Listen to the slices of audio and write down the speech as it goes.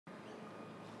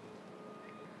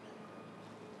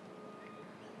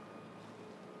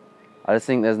I just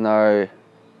think there's no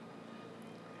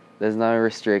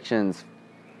restrictions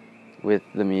with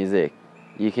the music.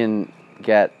 You can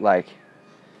get like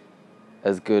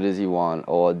as good as you want,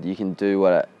 or you can do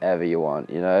whatever you want,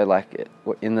 you know? Like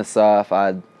in the surf,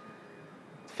 I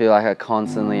feel like I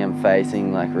constantly am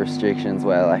facing like restrictions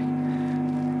where like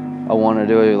I want to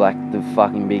do like the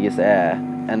fucking biggest air,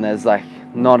 and there's like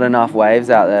not enough waves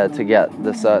out there to get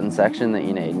the certain section that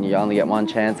you need, and you only get one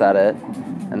chance at it,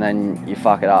 and then you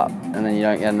fuck it up, and then you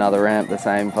don't get another ramp the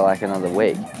same for like another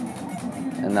week.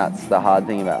 And that's the hard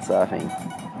thing about surfing.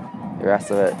 The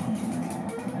rest of it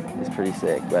is pretty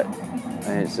sick, but I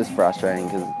mean, it's just frustrating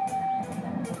because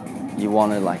you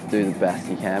want to like do the best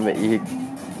you can, but you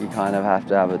kind of have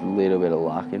to have a little bit of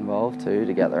luck involved too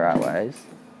to get the right waves,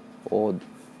 or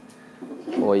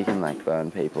you can like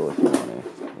burn people if you want to,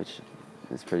 which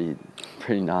is pretty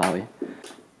gnarly.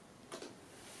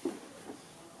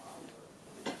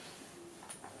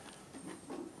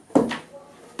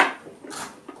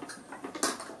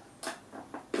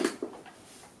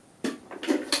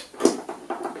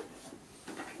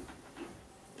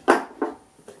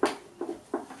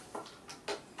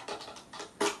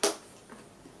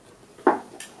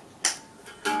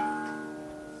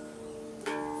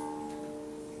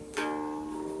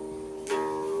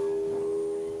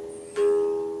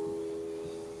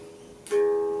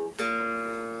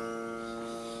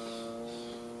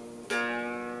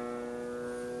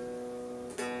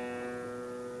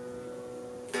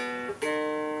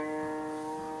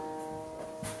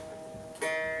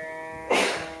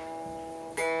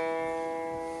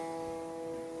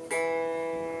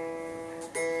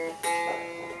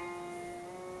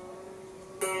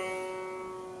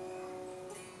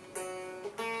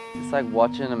 It's like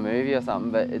watching a movie or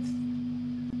something, but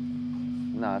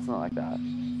no, it's not like that.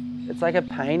 It's like a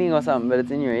painting or something, but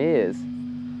it's in your ears.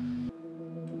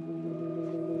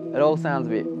 It all sounds a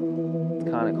bit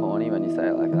kind of corny when you say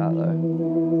it like that, though.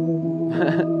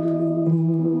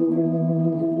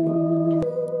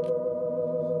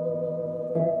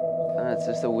 And it's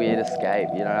just a weird escape.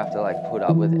 You don't have to like put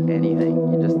up with anything.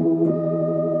 You just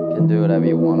can do whatever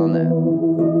you want on there.